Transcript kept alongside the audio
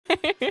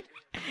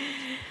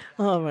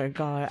Oh my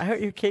god. I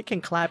heard your kid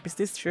can clap. Is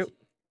this true?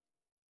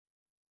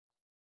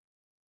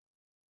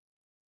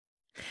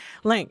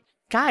 Like,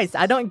 guys,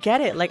 I don't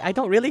get it. Like, I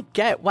don't really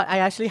get what I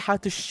actually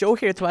have to show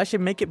here to actually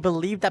make it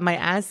believe that my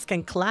ass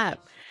can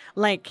clap.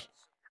 Like,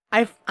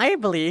 I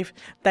believe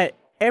that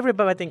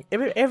everything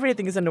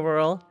is in the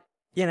world.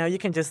 You know, you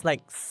can just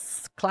like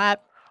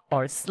clap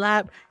or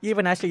slap. You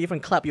even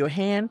clap your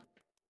hand.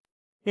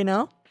 You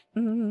know.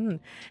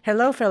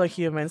 Hello, fellow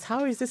humans.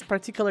 How is this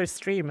particular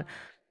stream?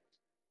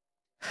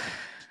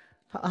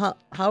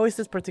 How is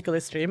this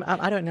particular stream?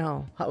 I don't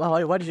know.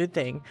 What did you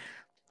think?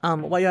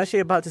 What you're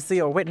actually about to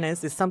see or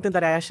witness is something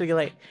that I actually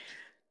like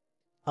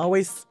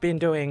always been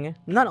doing.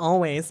 Not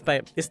always,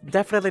 but it's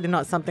definitely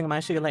not something I'm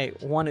actually like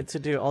wanted to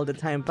do all the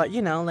time. But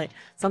you know, like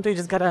something you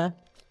just gotta.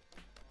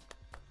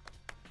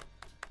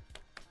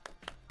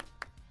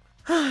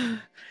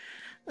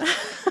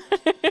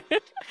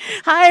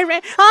 Hi,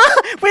 Ren.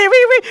 Ah, wait,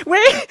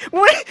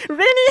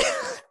 Rennie.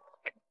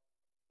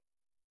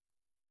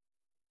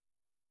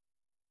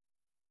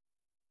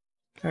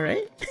 All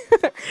right.